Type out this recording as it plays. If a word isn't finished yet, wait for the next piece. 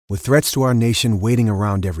With threats to our nation waiting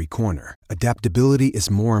around every corner, adaptability is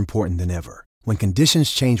more important than ever. When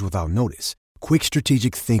conditions change without notice, quick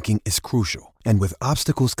strategic thinking is crucial. And with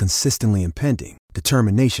obstacles consistently impending,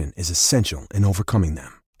 determination is essential in overcoming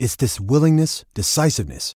them. It's this willingness,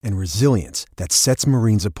 decisiveness, and resilience that sets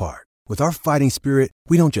Marines apart. With our fighting spirit,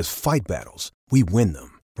 we don't just fight battles, we win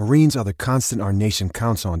them. Marines are the constant our nation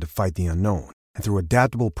counts on to fight the unknown. And through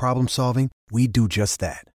adaptable problem solving, we do just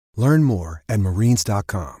that. Learn more at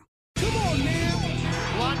marines.com. Come on, Neil!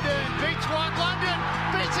 London beats one, London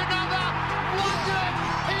beats another! London,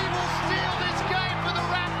 he will steal this game for the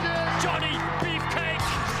Raptors! Johnny Beefcake!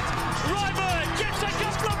 Ryberg gets a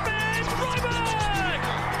couple of men! Ryberg!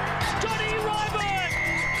 Johnny Ryberg!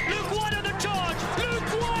 Luke White on the charge! Luke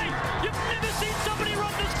White! You've never seen somebody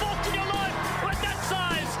run this fast in your life with that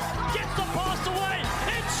size! Gets the pass away!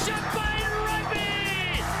 It's Champagne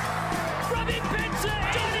Robbie! Robbie Benson!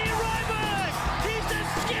 Johnny Ryberg! He's the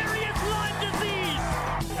scariest Lyme disease!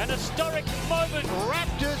 An historic moment!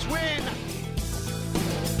 Raptors win!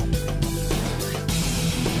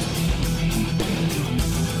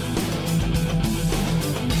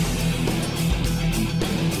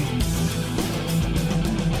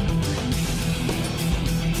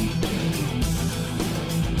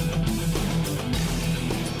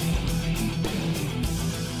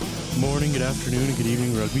 Morning, good afternoon, and good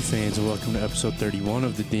evening, rugby fans, and welcome to episode 31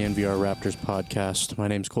 of the DNVR Raptors podcast. My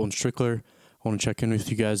name's Colton Strickler. I want to check in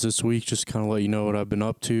with you guys this week, just kind of let you know what I've been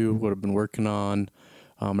up to, what I've been working on,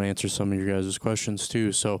 and answer some of your guys' questions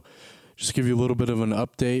too. So just give you a little bit of an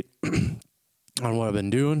update on what I've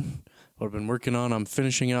been doing, what I've been working on. I'm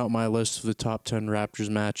finishing out my list of the top 10 Raptors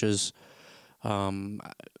matches. We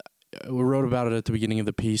wrote about it at the beginning of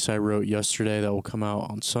the piece I wrote yesterday that will come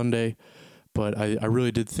out on Sunday. But I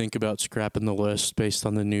really did think about scrapping the list based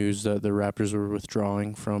on the news that the Raptors were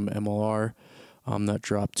withdrawing from MLR that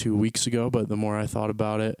dropped 2 weeks ago. But the more I thought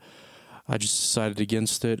about it, I just decided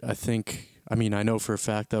against it. I know for a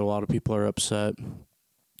fact that a lot of people are upset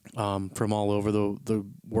from all over the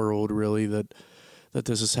world, really, that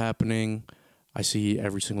this is happening. I see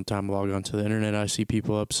every single time I log onto the internet, I see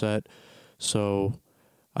people upset. So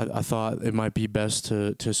I thought it might be best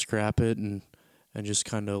to scrap it and just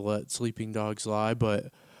kind of let sleeping dogs lie.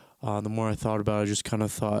 But the more I thought about it, I just kind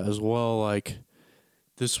of thought as well, like,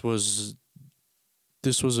 this was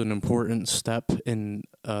an important step in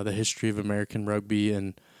the history of American rugby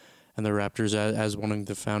and the Raptors as one of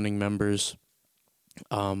the founding members.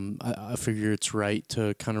 I figure it's right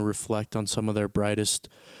to kind of reflect on some of their brightest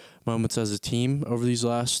moments as a team over these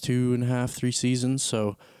last 2.5-3 seasons.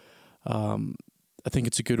 So I think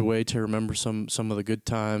it's a good way to remember some of the good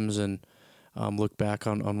times and look back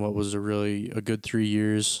on what was a good 3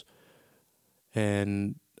 years.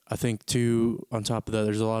 And I think, too, on top of that,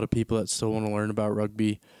 there's a lot of people that still want to learn about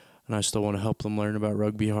rugby, and I still want to help them learn about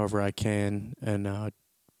rugby however I can. And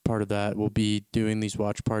part of that will be doing these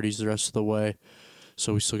watch parties the rest of the way.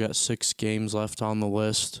 So we still got 6 games left on the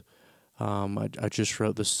list. I just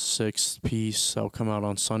wrote the 6th piece. That'll come out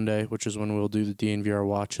on Sunday, which is when we'll do the DNVR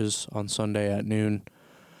watches on Sunday at noon.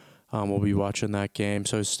 We'll be watching that game,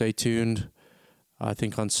 so stay tuned. I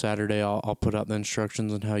think on Saturday I'll put out the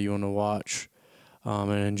instructions on how you want to watch.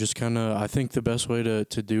 And just kind of, I think the best way to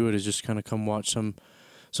do it is just kind of come watch some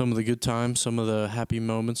of the good times, some of the happy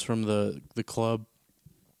moments from the club.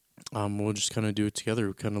 We'll just kind of do it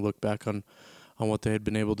together, kind of look back on what they had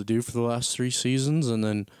been able to do for the last 3 seasons. And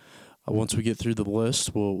then once we get through the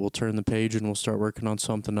list, we'll turn the page and we'll start working on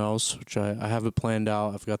something else, which I have it planned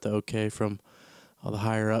out. I've got the okay from all the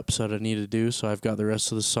higher ups that I need to do. So I've got the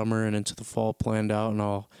rest of the summer and into the fall planned out, and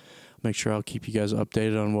I'll make sure I'll keep you guys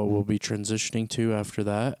updated on what we'll be transitioning to after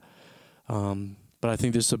that. But I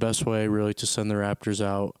think this is the best way, really, to send the Raptors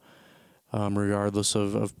out, regardless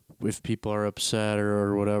of if people are upset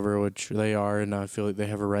or whatever, which they are, and I feel like they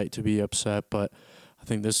have a right to be upset. But I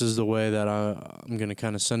think this is the way that I'm going to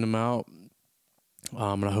kind of send them out.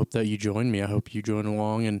 And I hope that you join me. I hope you join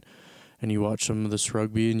along and you watch some of this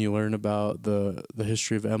rugby and you learn about the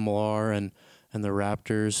history of MLR and the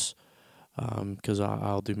Raptors, because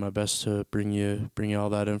I'll do my best to bring you all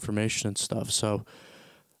that information and stuff. So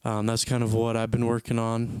that's kind of what I've been working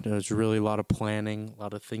on. There's really a lot of planning, a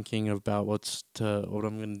lot of thinking about what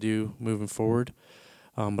I'm going to do moving forward.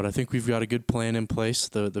 But I think we've got a good plan in place.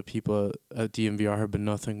 The people at DNVR have been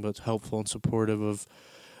nothing but helpful and supportive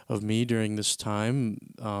of me during this time.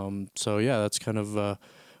 So yeah, that's kind of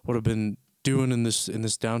what I've been doing in this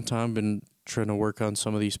downtime. Been trying to work on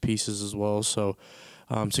some of these pieces as well. So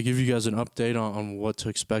to give you guys an update on what to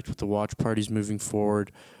expect with the watch parties moving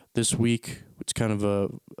forward this week, it's kind of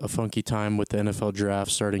a funky time with the NFL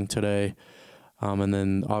draft starting today. And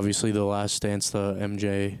then obviously The Last Dance, the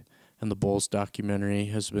MJ and the Bulls documentary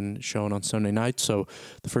has been shown on Sunday night. So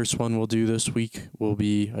the first one we'll do this week will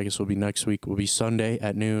be next week, will be Sunday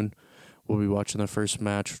at noon. We'll be watching the first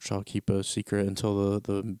match, which I'll keep a secret until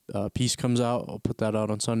the piece comes out. I'll put that out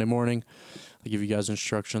on Sunday morning. I'll give you guys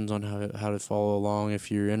instructions on how to follow along if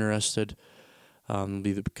you're interested. It'll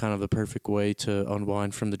be the perfect way to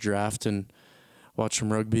unwind from the draft and watch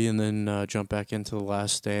some rugby and then jump back into The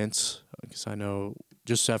Last Dance. Because I know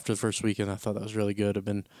just after the first weekend, I thought that was really good. I've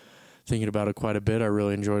been thinking about it quite a bit. I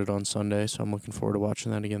really enjoyed it on Sunday, so I'm looking forward to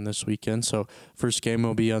watching that again this weekend. So first game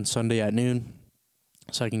will be on Sunday at noon.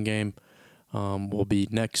 Second game will be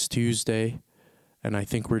next Tuesday, and I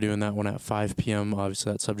think we're doing that one at 5 p.m.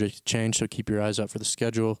 Obviously, that's subject to change, so keep your eyes out for the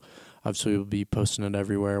schedule. Obviously, we'll be posting it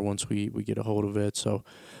everywhere once we get a hold of it. So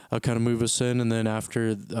I'll kind of move us in, and then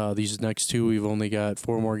after these next two, we've only got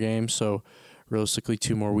 4 more games, so realistically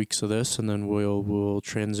 2 more weeks of this, and then we'll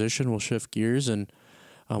transition, we'll shift gears, and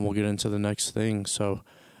we'll get into the next thing. So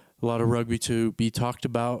a lot of rugby to be talked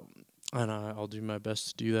about, and I'll do my best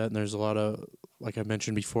to do that. And there's a lot of, like I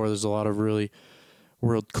mentioned before, there's a lot of really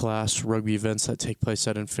world-class rugby events that take place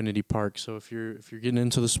at Infinity Park. So if you're getting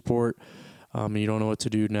into the sport and you don't know what to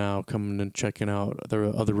do now, coming and checking out the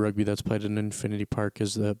other rugby that's played in Infinity Park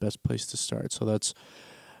is the best place to start. So that's,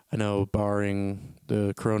 I know, barring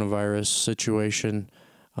the coronavirus situation,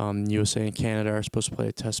 USA and Canada are supposed to play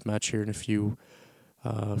a test match here in a few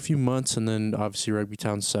months, and then obviously Rugby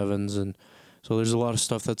Town Sevens, and so there's a lot of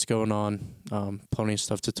stuff that's going on, plenty of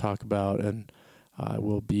stuff to talk about, and I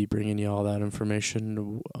will be bringing you all that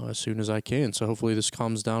information as soon as I can. So hopefully this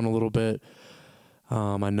calms down a little bit.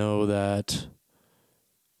 I know that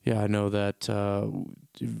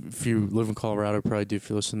if you live in Colorado, probably do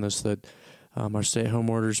if you listen to this, that our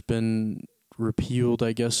stay-at-home order's been repealed,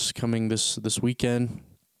 I guess, coming this weekend.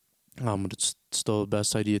 But it's still the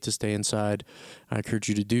best idea to stay inside. I encourage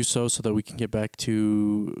you to do so that we can get back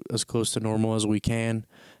to as close to normal as we can.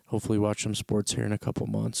 Hopefully watch some sports here in a couple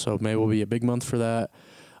months. So May will be a big month for that.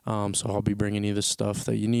 So I'll be bringing you the stuff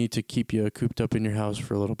that you need to keep you cooped up in your house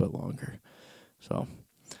for a little bit longer. So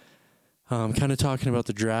kind of talking about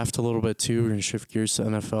the draft a little bit too. We're going to shift gears to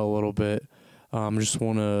NFL a little bit. Just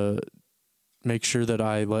want to make sure that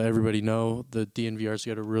I let everybody know the DNVR's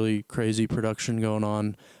got a really crazy production going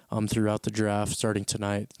on throughout the draft starting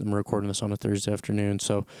tonight. I'm recording this on a Thursday afternoon,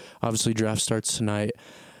 so obviously draft starts tonight.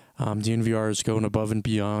 DNVR is going above and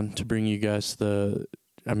beyond to bring you guys the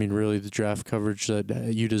draft coverage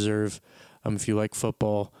that you deserve. If you like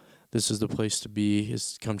football, this is the place to be.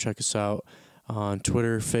 Come check us out on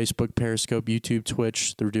Twitter, Facebook, Periscope, YouTube,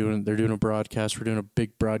 Twitch. They're doing a broadcast. We're doing a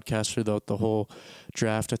big broadcast throughout the whole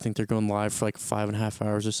draft. I think they're going live for like 5.5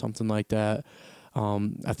 hours or something like that.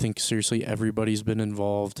 I think seriously everybody's been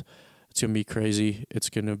involved. It's going to be crazy. It's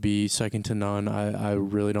going to be second to none. I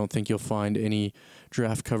really don't think you'll find any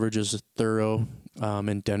draft coverage as thorough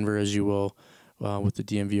in Denver as you will with the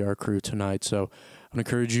DNVR crew tonight. So I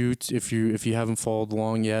encourage you, if you haven't followed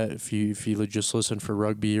along yet, if you just listen for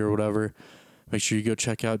rugby or whatever, make sure you go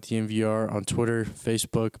check out DNVR on Twitter,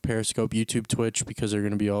 Facebook, Periscope, YouTube, Twitch, because they're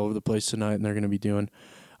going to be all over the place tonight, and they're going to be doing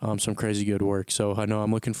some crazy good work. So I know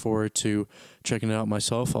I'm looking forward to checking it out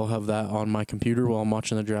myself. I'll have that on my computer while I'm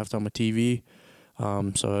watching the draft on my TV.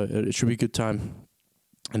 So it should be a good time.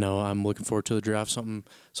 I know I'm looking forward to the draft. Something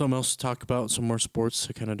else to talk about, some more sports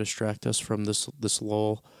to kind of distract us from this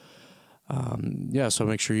lull. So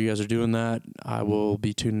make sure you guys are doing that. I will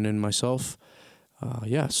be tuning in myself.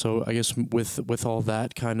 So I guess with all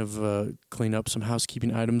that, kind of clean up some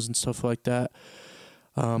housekeeping items and stuff like that.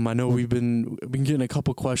 I know we've been getting a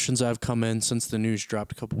couple questions that have come in since the news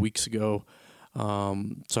dropped a couple weeks ago.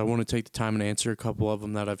 So I want to take the time and answer a couple of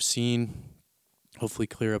them that I've seen. Hopefully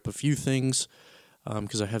clear up a few things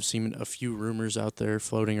because I have seen a few rumors out there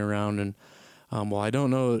floating around. And while I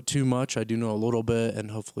don't know too much, I do know a little bit,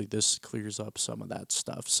 and hopefully this clears up some of that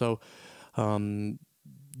stuff. So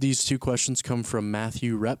these two questions come from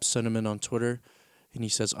Matthew Rep Sentiment on Twitter, and he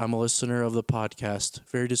says, I'm a listener of the podcast.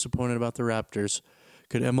 Very disappointed about the Raptors.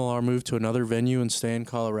 Could MLR move to another venue and stay in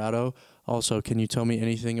Colorado? Also, can you tell me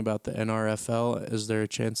anything about the NRFL? Is there a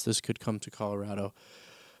chance this could come to Colorado?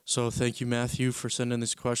 So thank you, Matthew, for sending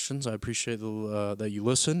these questions. I appreciate that you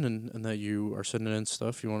listen and that you are sending in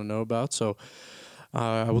stuff you want to know about. So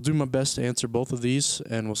I will do my best to answer both of these,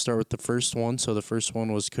 and we'll start with the first one. So the first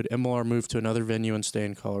one was, could MLR move to another venue and stay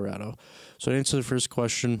in Colorado? So to answer the first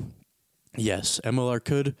question, yes, MLR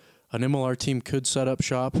could. An MLR team could set up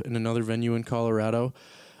shop in another venue in Colorado.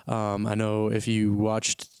 I know if you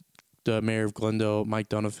watched the mayor of Glendale, Mike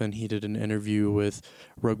Donovan, he did an interview with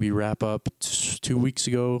Rugby Wrap Up 2 weeks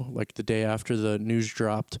ago, like the day after the news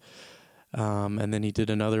dropped. And then he did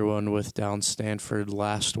another one with Down Stanford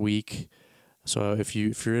last week. So if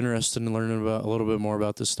you're interested in learning about a little bit more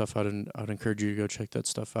about this stuff, I'd encourage you to go check that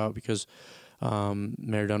stuff out, because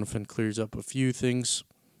Mayor Donovan clears up a few things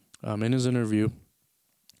in his interview.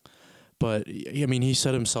 But I mean, he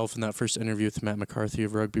said himself in that first interview with Matt McCarthy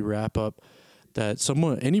of Rugby Wrap Up that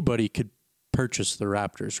anybody could purchase the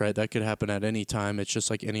Raptors, right? That could happen at any time. It's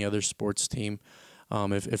just like any other sports team.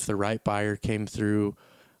 If the right buyer came through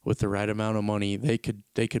with the right amount of money, they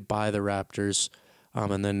could buy the Raptors.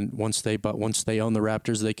 And then once they own the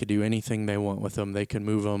Raptors, they could do anything they want with them. They could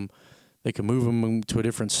move them. They could move them to a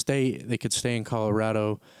different state. They could stay in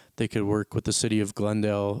Colorado. They could work with the city of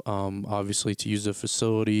Glendale, obviously, to use the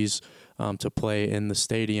facilities, to play in the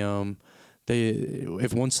stadium.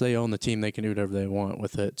 Once they own the team, they can do whatever they want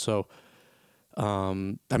with it. So, I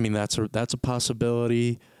mean, that's a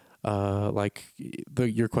possibility. Like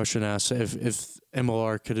your question asks, if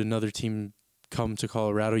MLR, could another team come to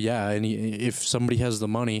Colorado? Yeah, and if somebody has the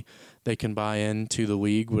money, they can buy into the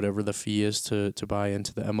league, whatever the fee is to buy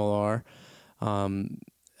into the MLR,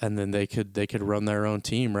 and then they could run their own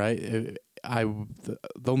team, right? The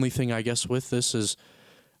only thing I guess with this is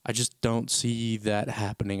I just don't see that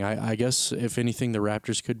happening. I guess if anything, the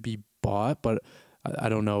Raptors could be bought, but I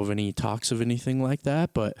don't know of any talks of anything like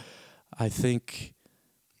that. But I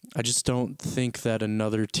just don't think that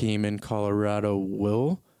another team in Colorado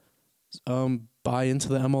will buy into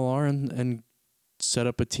the MLR and set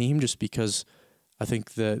up a team, just because I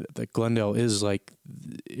think that Glendale is like,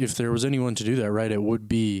 if there was anyone to do that, right, it would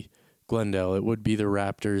be Glendale. It would be the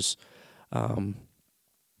Raptors.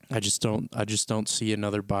 I just don't see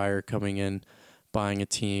another buyer coming in, buying a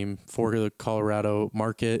team for the Colorado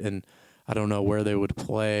market, and I don't know where they would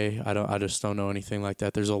play. I just don't know anything like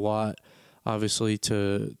that. There's a lot, obviously,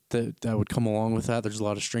 that would come along with that. There's a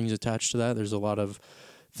lot of strings attached to that. There's a lot of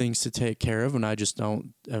things to take care of, and I just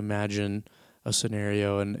don't imagine a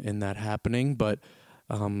scenario in that happening. But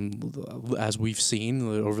as we've seen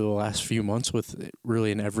over the last few months, with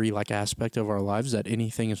really in every aspect of our lives, that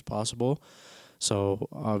anything is possible. So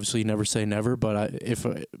obviously, never say never. But if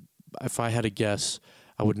I had to guess,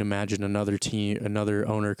 I wouldn't imagine another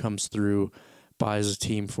owner comes through, buys a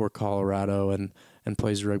team for Colorado, and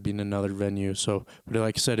plays rugby in another venue. So, but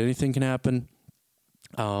like I said, anything can happen.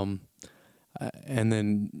 And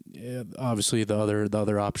then obviously the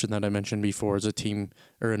other option that I mentioned before is a team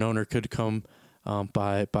or an owner could come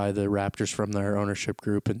buy the Raptors from their ownership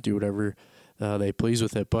group and do whatever they please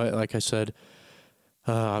with it. But like I said,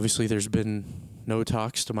 obviously there's been no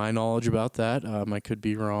talks to my knowledge about that. I could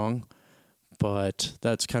be wrong, but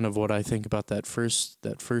that's kind of what I think about that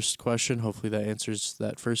first question. Hopefully that answers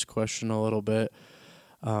that first question a little bit.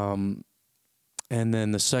 And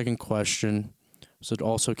then the second question was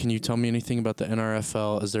also, can you tell me anything about the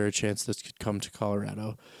NRFL? Is there a chance this could come to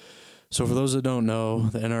Colorado? So for those that don't know,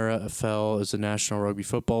 the NRFL is the National Rugby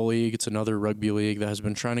Football League. It's another rugby league that has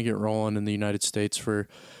been trying to get rolling in the United States for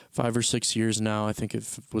 5 or 6 years now. I think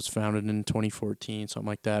it was founded in 2014, something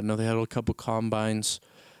like that. I know they had a couple combines.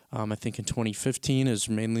 I think in 2015 is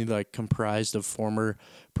mainly comprised of former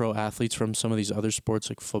pro athletes from some of these other sports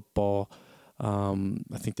like football,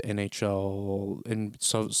 I think the NHL and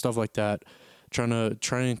stuff like that.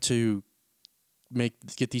 Trying to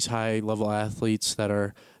get these high level athletes that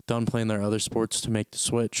are done playing their other sports to make the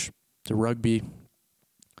switch to rugby.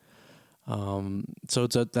 So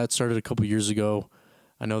that started a couple years ago.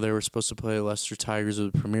 I know they were supposed to play Leicester Tigers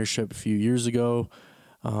with the Premiership a few years ago.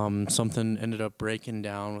 Something ended up breaking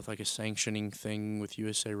down with a sanctioning thing with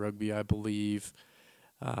USA Rugby, I believe.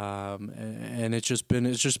 And it's just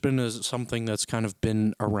been something that's kind of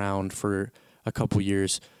been around for a couple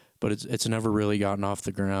years, but it's never really gotten off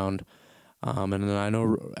the ground. And then I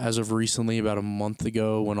know as of recently, about a month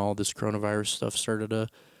ago, when all this coronavirus stuff started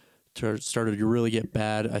to really get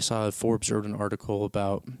bad, I saw Forbes wrote an article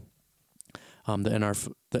about the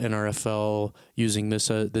NRFL using this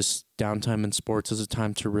downtime in sports as a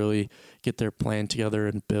time to really get their plan together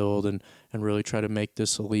and build and really try to make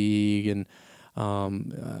this a league. And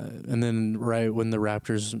then right when the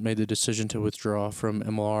Raptors made the decision to withdraw from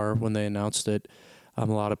MLR, when they announced it, a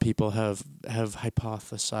lot of people have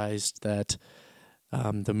hypothesized that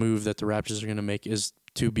the move that the Raptors are going to make is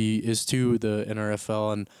to the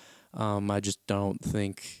NRFL, and I just don't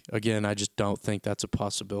think that's a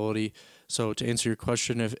possibility. So to answer your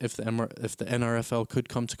question, if the NRFL could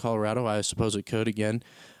come to Colorado, I suppose it could again.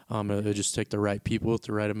 It would just take the right people with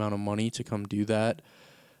the right amount of money to come do that.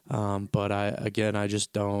 But I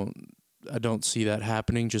just don't I don't see that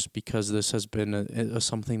happening just because this has been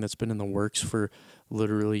something that's been in the works for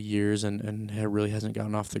literally years and it really hasn't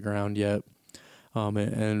gotten off the ground yet.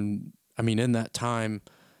 And I mean, in that time,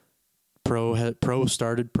 Pro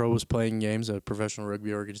was playing games at a professional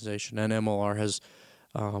rugby organization, and MLR has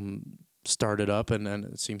started up, and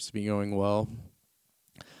it seems to be going well.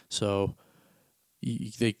 So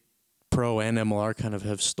they Pro and MLR kind of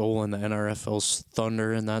have stolen the NRFL's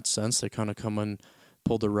thunder in that sense. They kind of come and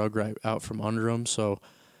pulled the rug right out from under them. So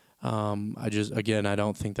I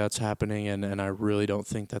don't think that's happening, and I really don't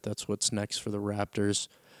think that that's what's next for the Raptors.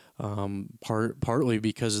 Partly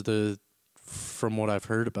because from what I've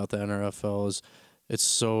heard about the NRFL is it's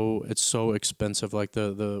so expensive. Like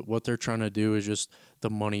the what they're trying to do is just the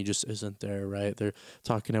money just isn't there, right? They're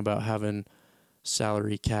talking about having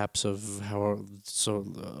salary caps of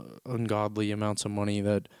ungodly amounts of money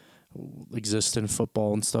that exist in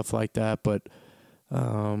football and stuff like that. But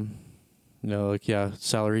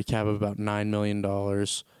salary cap of about $9 million,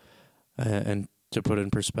 and to put in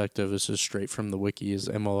perspective, this is straight from the wiki, is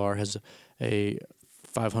MLR has a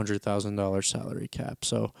 $500,000 salary cap.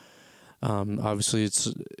 So obviously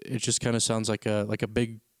it just kind of sounds like a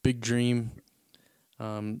big dream.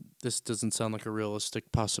 This doesn't sound like a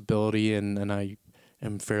realistic possibility, and I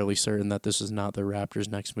am fairly certain that this is not the Raptors'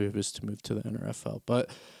 next move, is to move to the NRFL. But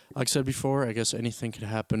like I said before, I guess anything could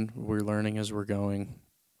happen. We're learning as we're going.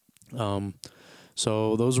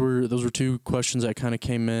 So those were two questions that kind of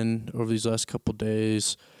came in over these last couple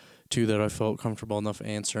days, two that I felt comfortable enough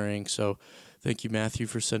answering. So thank you, Matthew,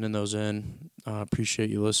 for sending those in. Appreciate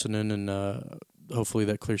you listening, and hopefully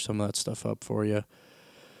that clears some of that stuff up for you.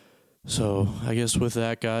 So I guess with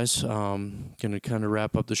that, guys, going to kind of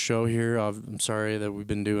wrap up the show here. I'm sorry that we've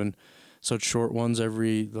been doing such short ones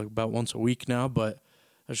about once a week now, but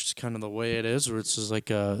that's just kind of the way it is. Where it's just like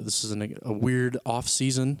this is a weird off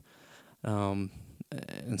season, and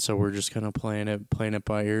so we're just kind of playing it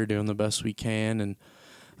by ear, doing the best we can, and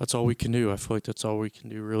that's all we can do. I feel like that's all we can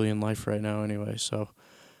do really in life right now, anyway. So.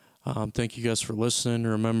 Thank you guys for listening.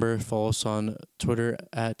 Remember, follow us on Twitter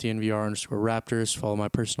at DNVR_Raptors. Follow my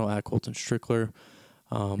personal at Colton Strickler.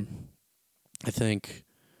 I think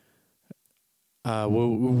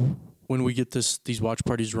when we get these watch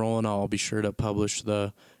parties rolling, I'll be sure to publish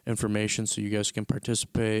the information so you guys can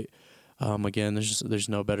participate. Again, there's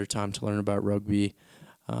no better time to learn about rugby.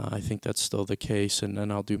 I think that's still the case,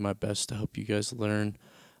 and I'll do my best to help you guys learn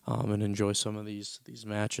and enjoy some of these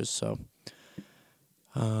matches. So.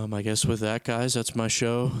 I guess with that, guys, that's my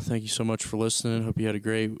show. Thank you so much for listening. Hope you had a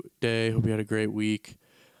great day. Hope you had a great week.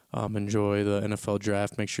 Enjoy the NFL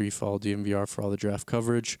draft. Make sure you follow DNVR for all the draft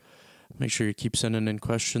coverage. Make sure you keep sending in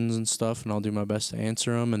questions and stuff, and I'll do my best to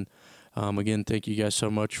answer them. And again, thank you guys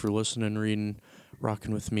so much for listening, reading,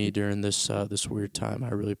 rocking with me during this weird time. I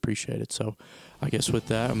really appreciate it. So I guess with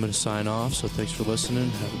that, I'm going to sign off. So thanks for listening.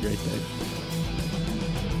 Have a great day.